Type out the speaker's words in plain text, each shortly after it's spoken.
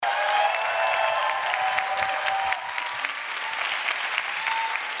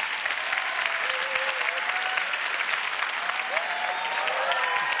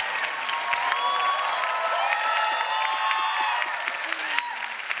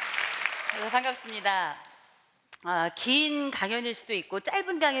반갑습니다. 긴 강연일 수도 있고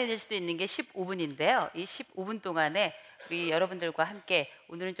짧은 강연일 수도 있는 게 15분인데요. 이 15분 동안에 우리 여러분들과 함께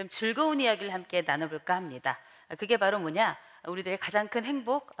오늘은 좀 즐거운 이야기를 함께 나눠볼까 합니다. 그게 바로 뭐냐? 우리들의 가장 큰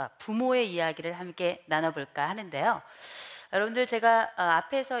행복, 부모의 이야기를 함께 나눠볼까 하는데요. 여러분들 제가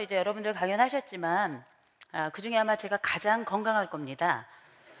앞에서 이제 여러분들 강연하셨지만 그 중에 아마 제가 가장 건강할 겁니다.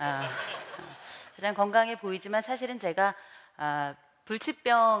 가장 건강해 보이지만 사실은 제가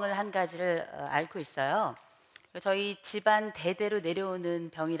불치병을 한 가지를 앓고 있어요. 저희 집안 대대로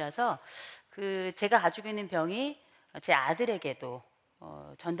내려오는 병이라서 제가 가지고 있는 병이 제 아들에게도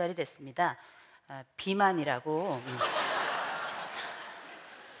전달이 됐습니다. 비만이라고.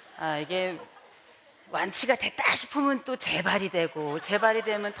 이게 완치가 됐다 싶으면 또 재발이 되고 재발이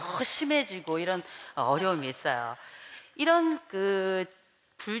되면 더 심해지고 이런 어려움이 있어요. 이런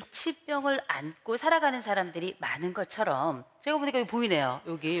불치병을 안고 살아가는 사람들이 많은 것처럼 제가 보니까 여기 보이네요.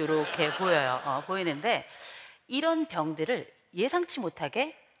 여기 이렇게 보여요. 보이는데 이런 병들을 예상치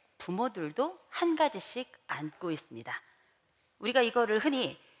못하게 부모들도 한 가지씩 안고 있습니다. 우리가 이거를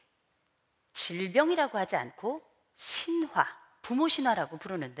흔히 질병이라고 하지 않고 신화, 부모신화라고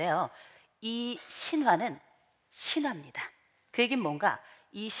부르는데요. 이 신화는 신화입니다. 그 얘기는 뭔가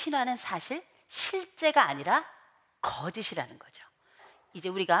이 신화는 사실 실제가 아니라 거짓이라는 거죠. 이제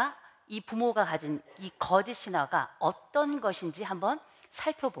우리가 이 부모가 가진 이 거짓 신화가 어떤 것인지 한번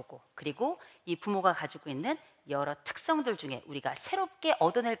살펴보고 그리고 이 부모가 가지고 있는 여러 특성들 중에 우리가 새롭게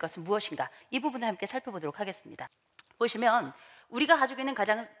얻어낼 것은 무엇인가 이 부분을 함께 살펴보도록 하겠습니다. 보시면 우리가 가지고 있는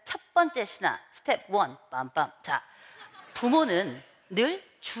가장 첫 번째 신화 스텝 1 빰빰. 자, 부모는 늘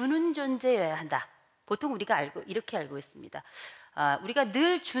주는 존재여야 한다. 보통 우리가 이렇게 알고 있습니다. 우리가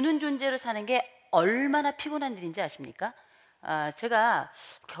늘 주는 존재로 사는 게 얼마나 피곤한 일인지 아십니까? 제가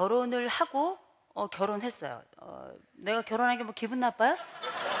결혼을 하고 결혼했어요. 내가 결혼한 게 뭐 기분 나빠요?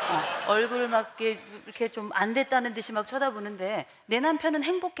 얼굴 막 이렇게 좀 안 됐다는 듯이 막 쳐다보는데 내 남편은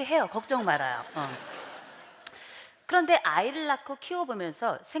행복해해요. 걱정 말아요. 그런데 아이를 낳고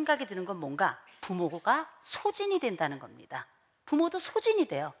키워보면서 생각이 드는 건 뭔가 부모가 소진이 된다는 겁니다. 부모도 소진이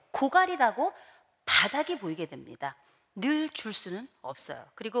돼요. 고갈이 나고 바닥이 보이게 됩니다. 늘 줄 수는 없어요.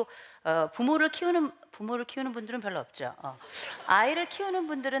 그리고 부모를 키우는 분들은 별로 없죠. 아이를 키우는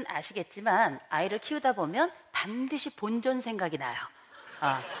분들은 아시겠지만 아이를 키우다 보면 반드시 본전 생각이 나요.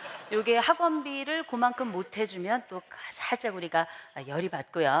 요게 학원비를 그만큼 못 해주면 또 살짝 우리가 열이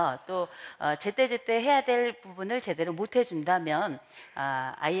받고요. 또 제때제때 해야 될 부분을 제대로 못 해준다면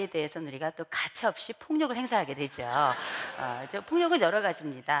아이에 대해서는 우리가 또 가차없이 폭력을 행사하게 되죠. 폭력은 여러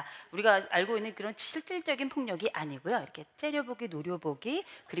가지입니다. 우리가 알고 있는 그런 실질적인 폭력이 아니고요. 이렇게 째려보기, 노려보기,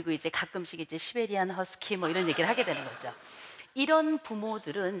 그리고 이제 가끔씩 이제 시베리안 허스키 뭐 이런 얘기를 하게 되는 거죠. 이런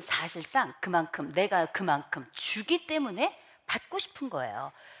부모들은 사실상 내가 그만큼 주기 때문에 받고 싶은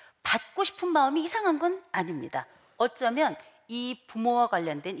거예요. 받고 싶은 마음이 이상한 건 아닙니다. 어쩌면 이 부모와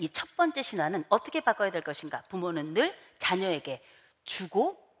관련된 이 첫 번째 신화는 어떻게 바꿔야 될 것인가? 부모는 늘 자녀에게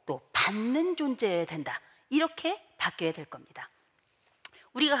주고 또 받는 존재여야 된다. 이렇게 바뀌어야 될 겁니다.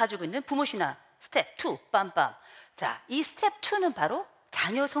 우리가 가지고 있는 부모 신화 스텝 2 빰빰. 자, 이 스텝 2는 바로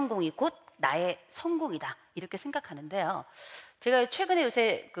자녀 성공이 곧 나의 성공이다. 이렇게 생각하는데요. 제가 최근에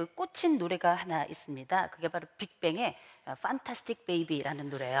요새 꽂힌 노래가 하나 있습니다. 그게 바로 빅뱅의 판타스틱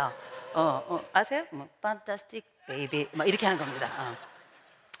베이비라는 노래예요. 아세요? 판타스틱 베이비 막 이렇게 하는 겁니다.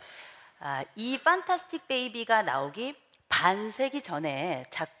 이 판타스틱 베이비가 나오기 반세기 전에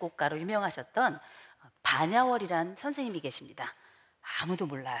작곡가로 유명하셨던 반야월이란 선생님이 계십니다. 아무도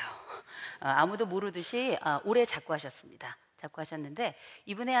몰라요. 아무도 모르듯이 오래 작곡하셨습니다. 작곡하셨는데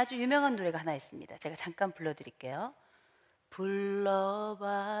이분의 아주 유명한 노래가 하나 있습니다. 제가 잠깐 불러드릴게요.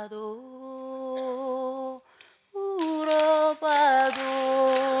 불러봐도 울어봐도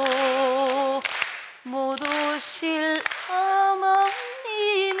못 오실 어머님은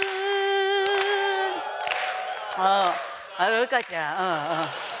여기까지야.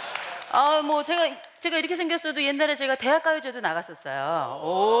 뭐 제가 이렇게 생겼어도 옛날에 제가 대학가요제도 나갔었어요.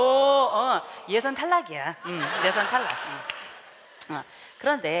 예선 탈락이야. 예선 탈락.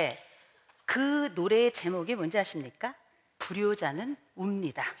 그런데 그 노래의 제목이 뭔지 아십니까? 불효자는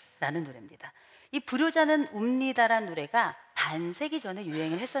웁니다 라는 노래입니다. 이 불효자는 웁니다라는 노래가 반세기 전에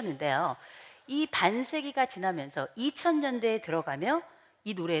유행을 했었는데요. 이 반세기가 지나면서 2000년대에 들어가며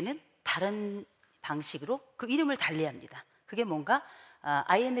이 노래는 다른 방식으로 그 이름을 달리합니다. 그게 뭔가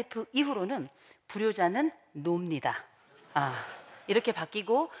IMF 이후로는 불효자는 놉니다. 이렇게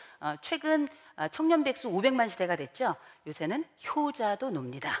바뀌고 최근 청년 백수 500만 시대가 됐죠. 요새는 효자도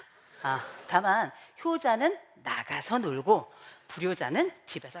놉니다. 다만 효자는 나가서 놀고 불효자는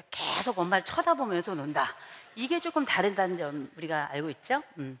집에서 계속 엄마를 쳐다보면서 논다. 이게 조금 다르다는 점 우리가 알고 있죠.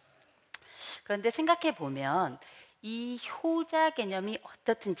 그런데 생각해 보면 이 효자 개념이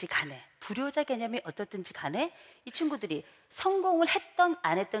어떻든지 간에, 불효자 개념이 어떻든지 간에 이 친구들이 성공을 했던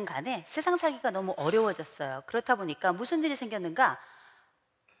안 했던 간에 세상 살기가 너무 어려워졌어요. 그렇다 보니까 무슨 일이 생겼는가?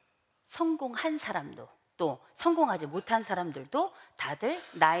 성공한 사람도 또 성공하지 못한 사람들도 다들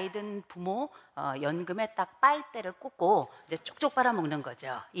나이 든 부모 연금에 딱 빨대를 꽂고 이제 쪽쪽 빨아먹는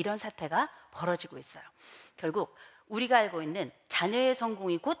거죠. 이런 사태가 벌어지고 있어요. 결국 우리가 알고 있는 자녀의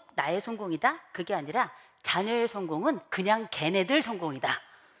성공이 곧 나의 성공이다, 그게 아니라 자녀의 성공은 그냥 걔네들 성공이다,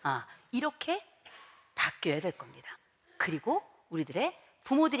 이렇게 바뀌어야 될 겁니다. 그리고 우리들의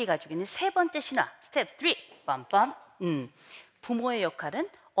부모들이 가지고 있는 세 번째 신화, 스텝 3, 빰빰. 부모의 역할은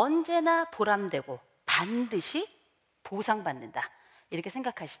언제나 보람되고 반드시 보상받는다, 이렇게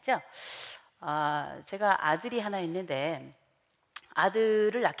생각하시죠? 제가 아들이 하나 있는데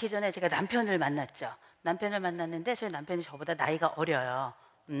아들을 낳기 전에 제가 남편을 만났죠. 남편을 만났는데 저희 남편이 저보다 나이가 어려요.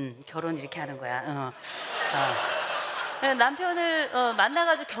 결혼 이렇게 하는 거야. 남편을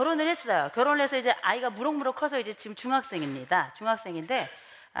만나가지고 결혼을 했어요. 결혼을 해서 이제 아이가 무럭무럭 커서 이제 지금 중학생입니다. 중학생인데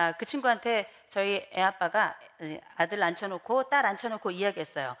그 친구한테 저희 애 아빠가 아들 앉혀놓고 딸 앉혀놓고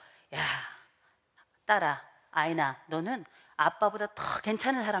이야기했어요. 야, 딸아, 아이나, 너는 아빠보다 더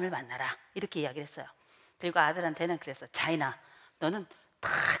괜찮은 사람을 만나라, 이렇게 이야기를 했어요. 그리고 아들한테는 그랬어. 자이나, 너는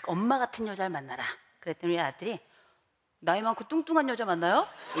딱 엄마 같은 여자를 만나라. 그랬더니 우리 아들이 나이 많고 뚱뚱한 여자 만나요?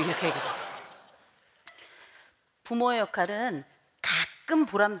 이렇게 얘기해요. 부모의 역할은 가끔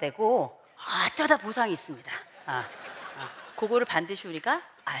보람되고 어쩌다 보상이 있습니다. 그거를 반드시 우리가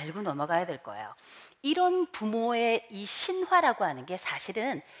알고 넘어가야 될 거예요. 이런 부모의 이 신화라고 하는 게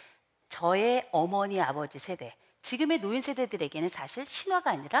사실은 저의 어머니 아버지 세대, 지금의 노인 세대들에게는 사실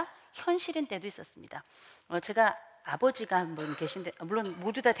신화가 아니라 현실인 때도 있었습니다. 제가 아버지가 한 분 계신데, 물론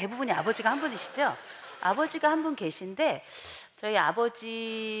모두 다 대부분이 아버지가 한 분이시죠. 아버지가 한 분 계신데 저희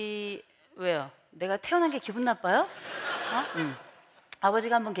아버지, 왜요? 내가 태어난 게 기분 나빠요?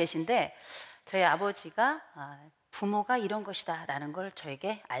 아버지가 한 분 계신데 저희 아버지가 부모가 이런 것이다 라는 걸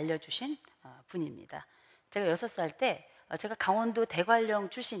저에게 알려주신 분입니다. 제가 6살 때, 제가 강원도 대관령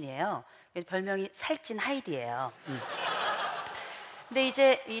출신이에요. 별명이 살찐 하이디예요. 근데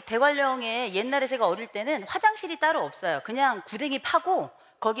이제 이 대관령에 옛날에 제가 어릴 때는 화장실이 따로 없어요. 그냥 구덩이 파고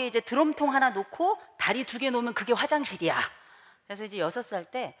거기에 이제 드럼통 하나 놓고 다리 2개 놓으면 그게 화장실이야. 그래서 이제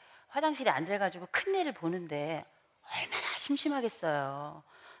 6살 때 화장실에 앉아가지고 큰일을 보는데 얼마나 심심하겠어요.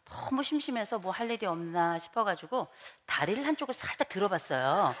 너무 심심해서 뭐 할 일이 없나 싶어가지고 다리를 한쪽을 살짝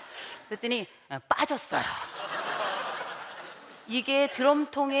들어봤어요. 그랬더니 빠졌어요. 이게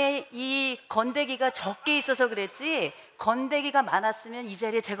드럼통에 이 건더기가 적게 있어서 그랬지 건더기가 많았으면 이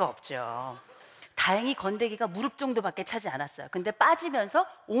자리에 제가 없죠. 다행히 건더기가 무릎 정도밖에 차지 않았어요. 근데 빠지면서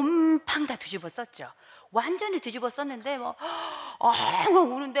온팡 다 뒤집어 썼죠. 완전히 뒤집어 썼는데 막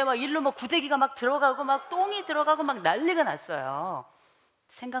우는데 막 일로 막 구데기가 막 들어가고 막 똥이 들어가고 막 난리가 났어요.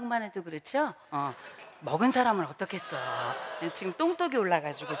 생각만 해도 그렇죠? 먹은 사람은 어떻겠어. 지금 똥독이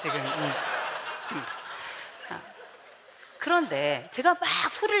올라가지고 지금. 그런데 제가 막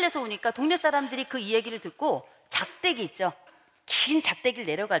소리를 내서 오니까 동네 사람들이 그 이야기를 듣고 작대기 있죠. 긴 작대기를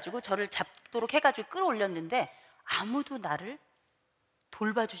내려가지고 저를 잡도록 해가지고 끌어올렸는데 아무도 나를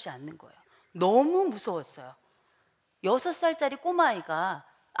돌봐주지 않는 거예요. 너무 무서웠어요. 6살짜리 꼬마아이가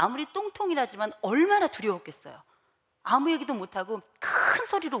아무리 똥통이라지만 얼마나 두려웠겠어요. 아무 얘기도 못하고 큰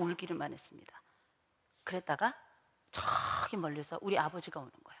소리로 울기를만 했습니다. 그랬다가 저기 멀리서 우리 아버지가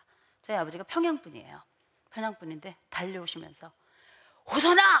오는 거예요. 저희 아버지가 평양분이에요. 평양분인데 달려오시면서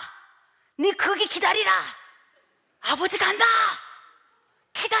호선아, 네 거기 기다리라. 아버지 간다.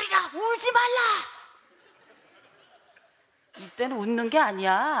 기다리라. 울지 말라. 이때는 웃는 게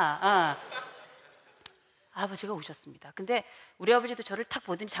아니야. 아버지가 오셨습니다. 근데 우리 아버지도 저를 탁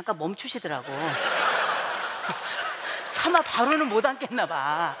보더니 잠깐 멈추시더라고. 차마 바로는 못 앉겠나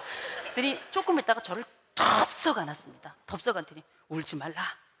봐. 그랬더니 조금 있다가 저를 덥석 안았습니다. 덥석 안더니 울지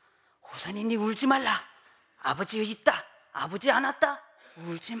말라. 호선이 니 울지 말라. 아버지 있다. 아버지 안 왔다.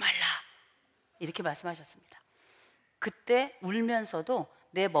 울지 말라. 이렇게 말씀하셨습니다. 그때 울면서도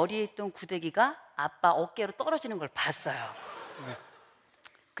내 머리에 있던 구데기가 아빠 어깨로 떨어지는 걸 봤어요.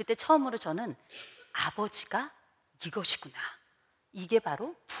 그때 처음으로 저는 아버지가 이것이구나. 이게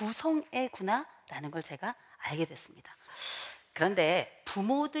바로 부성애구나 라는 걸 제가 알게 됐습니다. 그런데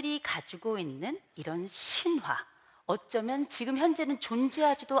부모들이 가지고 있는 이런 신화, 어쩌면 지금 현재는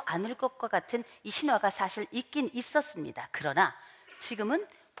존재하지도 않을 것과 같은 이 신화가 사실 있긴 있었습니다. 그러나 지금은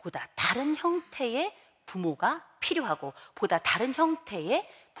보다 다른 형태의 부모가 필요하고 보다 다른 형태의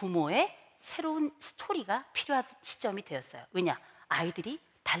부모의 새로운 스토리가 필요한 시점이 되었어요. 왜냐? 아이들이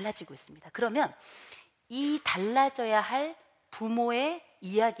달라지고 있습니다. 그러면 이 달라져야 할 부모의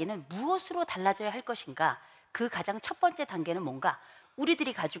이야기는 무엇으로 달라져야 할 것인가? 그 가장 첫 번째 단계는 뭔가?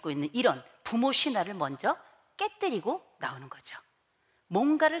 우리들이 가지고 있는 이런 부모 신화를 먼저 깨뜨리고 나오는 거죠.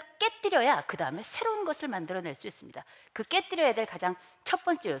 뭔가를 깨뜨려야 그 다음에 새로운 것을 만들어낼 수 있습니다. 그 깨뜨려야 될 가장 첫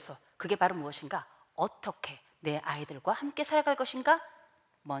번째 요소, 그게 바로 무엇인가? 어떻게 내 아이들과 함께 살아갈 것인가?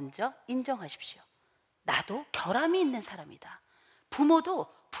 먼저 인정하십시오. 나도 결함이 있는 사람이다.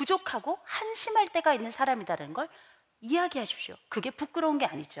 부모도 부족하고 한심할 때가 있는 사람이다라는 걸 이야기하십시오. 그게 부끄러운 게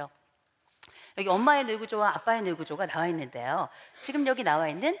아니죠. 여기 엄마의 뇌구조와 아빠의 뇌구조가 나와 있는데요. 지금 여기 나와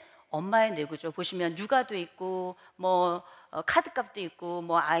있는 엄마의 뇌구조 보시면 육아도 있고 뭐 카드값도 있고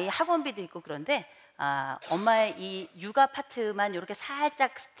뭐 아이 학원비도 있고 그런데 엄마의 이 육아 파트만 이렇게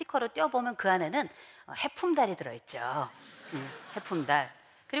살짝 스티커로 떼어보면 그 안에는 해품달이 들어있죠. 해품달.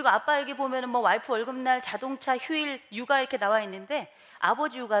 그리고 아빠 여기 보면은 뭐 와이프 월급날, 자동차, 휴일, 육아 이렇게 나와 있는데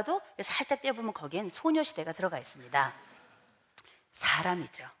아버지 육아도 살짝 떼어보면 거기엔 소녀시대가 들어가 있습니다.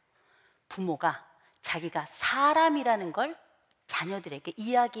 사람이죠. 부모가 자기가 사람이라는 걸 자녀들에게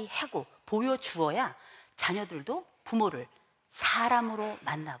이야기하고 보여주어야 자녀들도 부모를 사람으로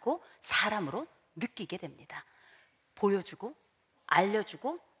만나고 사람으로 느끼게 됩니다. 보여주고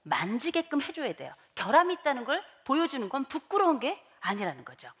알려주고 만지게끔 해줘야 돼요. 결함이 있다는 걸 보여주는 건 부끄러운 게 아니라는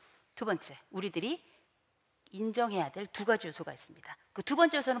거죠. 두 번째, 우리들이 인정해야 될 두 가지 요소가 있습니다. 그 두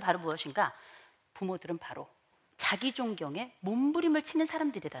번째 요소는 바로 무엇인가? 부모들은 바로 자기 존경에 몸부림을 치는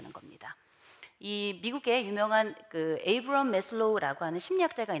사람들이라는 겁니다. 이 미국의 유명한 그 에이브럼 매슬로우라고 하는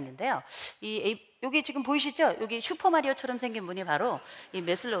심리학자가 있는데요. 여기 지금 보이시죠? 여기 슈퍼마리오처럼 생긴 분이 바로 이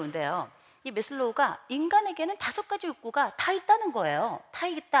매슬로우인데요. 이 매슬로우가 인간에게는 5가지 욕구가 다 있다는 거예요. 다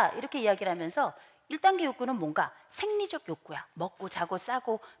있다 이렇게 이야기를 하면서 1단계 욕구는 뭔가? 생리적 욕구야. 먹고 자고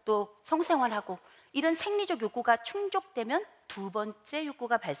싸고 또 성생활하고 이런 생리적 욕구가 충족되면 두 번째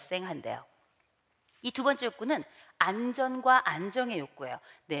욕구가 발생한대요. 이 두 번째 욕구는 안전과 안정의 욕구예요.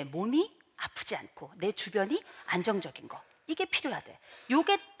 내 몸이 아프지 않고 내 주변이 안정적인 거, 이게 필요하대.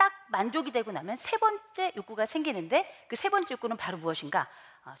 이게 딱 만족이 되고 나면 세 번째 욕구가 생기는데 그 세 번째 욕구는 바로 무엇인가?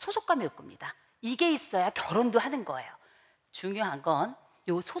 소속감의 욕구입니다. 이게 있어야 결혼도 하는 거예요. 중요한 건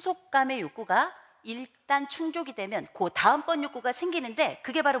이 소속감의 욕구가 일단 충족이 되면 그 다음번 욕구가 생기는데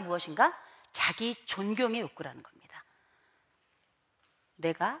그게 바로 무엇인가? 자기 존경의 욕구라는 겁니다.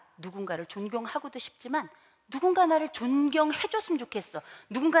 내가 누군가를 존경하고도 싶지만 누군가 나를 존경해줬으면 좋겠어.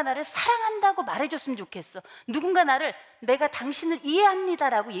 누군가 나를 사랑한다고 말해줬으면 좋겠어. 누군가 나를 내가 당신을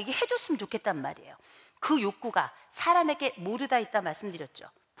이해합니다라고 얘기해줬으면 좋겠단 말이에요. 그 욕구가 사람에게 모두 다 있다 말씀드렸죠.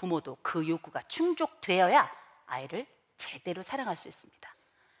 부모도 그 욕구가 충족되어야 아이를 제대로 사랑할 수 있습니다.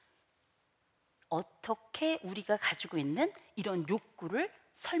 어떻게 우리가 가지고 있는 이런 욕구를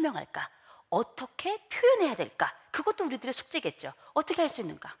설명할까? 어떻게 표현해야 될까? 그것도 우리들의 숙제겠죠. 어떻게 할 수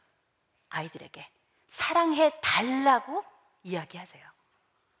있는가? 아이들에게 사랑해달라고 이야기하세요.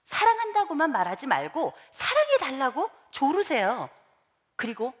 사랑한다고만 말하지 말고 사랑해달라고 조르세요.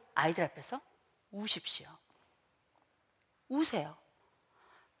 그리고 아이들 앞에서 우십시오. 우세요.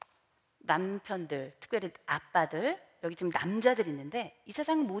 남편들, 특별히 아빠들, 여기 지금 남자들 있는데 이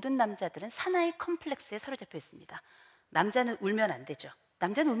세상 모든 남자들은 사나이 컴플렉스에 사로잡혀 있습니다. 남자는 울면 안 되죠.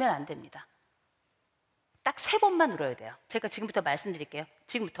 남자는 울면 안 됩니다. 딱 3번만 울어야 돼요. 제가 지금부터 말씀드릴게요.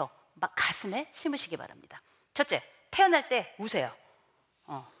 지금부터 막 가슴에 심으시기 바랍니다. 첫째, 태어날 때 우세요.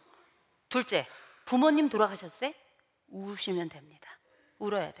 둘째, 부모님 돌아가셨을 때 우시면 됩니다.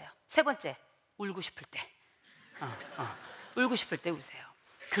 울어야 돼요. 세 번째, 울고 싶을 때 울고 싶을 때 우세요.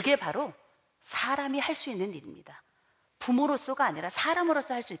 그게 바로 사람이 할 수 있는 일입니다. 부모로서가 아니라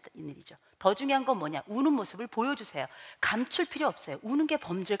사람으로서 할 수 있는 일이죠. 더 중요한 건 뭐냐? 우는 모습을 보여주세요. 감출 필요 없어요. 우는 게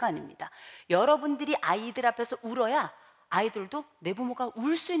범죄가 아닙니다. 여러분들이 아이들 앞에서 울어야 아이들도 내 부모가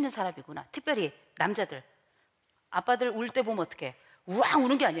울 수 있는 사람이구나. 특별히 남자들, 아빠들 울 때 보면 어떡해? 우왕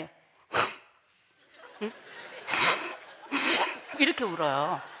우는 게 아니에요. 응? 이렇게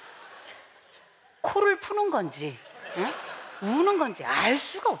울어요. 코를 푸는 건지 응? 우는 건지 알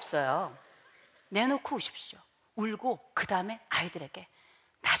수가 없어요. 내놓고 우십시오. 울고 그 다음에 아이들에게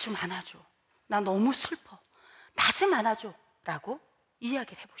나 좀 안아줘. 나 너무 슬퍼. 나 좀 안아줘 라고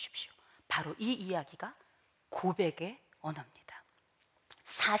이야기를 해보십시오. 바로 이 이야기가 고백의 언어입니다.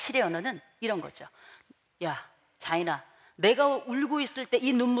 사실의 언어는 이런 거죠. 야 자인아, 내가 울고 있을 때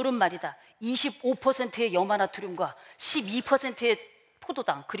이 눈물은 말이다 25%의 염화나트륨과 12%의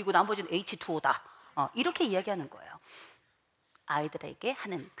포도당 그리고 나머지는 H2O다. 이렇게 이야기하는 거예요. 아이들에게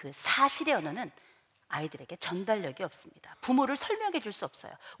하는 그 사실의 언어는 아이들에게 전달력이 없습니다. 부모를 설명해 줄 수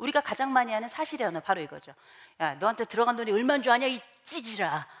없어요. 우리가 가장 많이 하는 사실의 언어 바로 이거죠. 야 너한테 들어간 돈이 얼마인 줄 아냐 이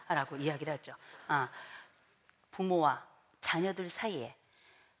찌질아 라고 이야기를 하죠. 부모와 자녀들 사이에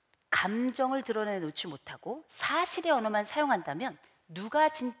감정을 드러내놓지 못하고 사실의 언어만 사용한다면 누가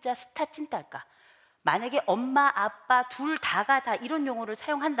진짜 스타 찐따일까? 만약에 엄마, 아빠 둘 다가 다 이런 용어를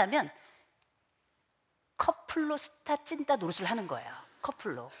사용한다면 커플로 스타 찐따 노릇을 하는 거예요.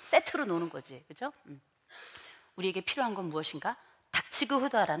 커플로 세트로 노는 거지, 그죠? 우리에게 필요한 건 무엇인가? 닥치고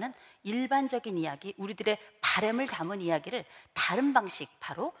효도하라는 일반적인 이야기, 우리들의 바람을 담은 이야기를 다른 방식,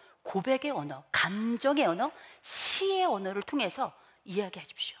 바로 고백의 언어, 감정의 언어, 시의 언어를 통해서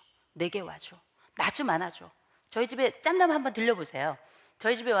이야기하십시오. 내게 와줘, 나 좀 안아줘. 저희 집에 짬남 한번 들려보세요.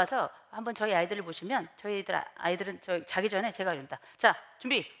 저희 집에 와서 한번 저희 아이들을 보시면 아이들은 자기 전에 제가 이런다. 자,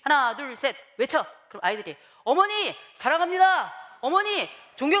 준비, 하나 둘 셋 외쳐. 그럼 아이들이 어머니 사랑합니다, 어머니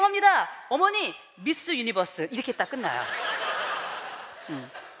존경합니다, 어머니 미스 유니버스, 이렇게 딱 끝나요.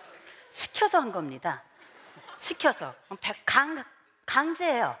 시켜서 한 겁니다. 시켜서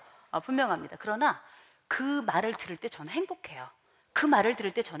강제예요. 분명합니다. 그러나 그 말을 들을 때 저는 행복해요. 그 말을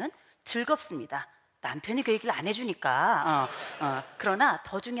들을 때 저는 즐겁습니다. 남편이 그 얘기를 안 해주니까. 그러나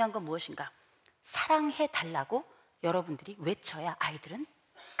더 중요한 건 무엇인가? 사랑해달라고 여러분들이 외쳐야 아이들은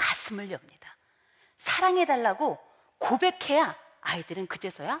가슴을 엽니다. 사랑해달라고 고백해야 아이들은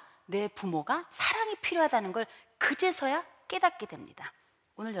그제서야 내 부모가 사랑이 필요하다는 걸 그제서야 깨닫게 됩니다.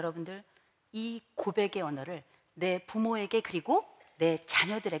 오늘 여러분들 이 고백의 언어를 내 부모에게 그리고 내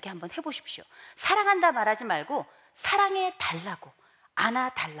자녀들에게 한번 해보십시오. 사랑한다 말하지 말고 사랑해달라고,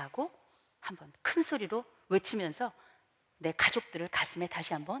 안아달라고 한번 큰 소리로 외치면서 내 가족들을 가슴에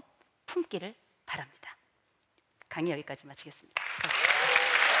다시 한번 품기를 바랍니다. 강의 여기까지 마치겠습니다.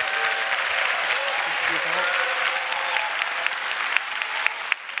 고맙습니다.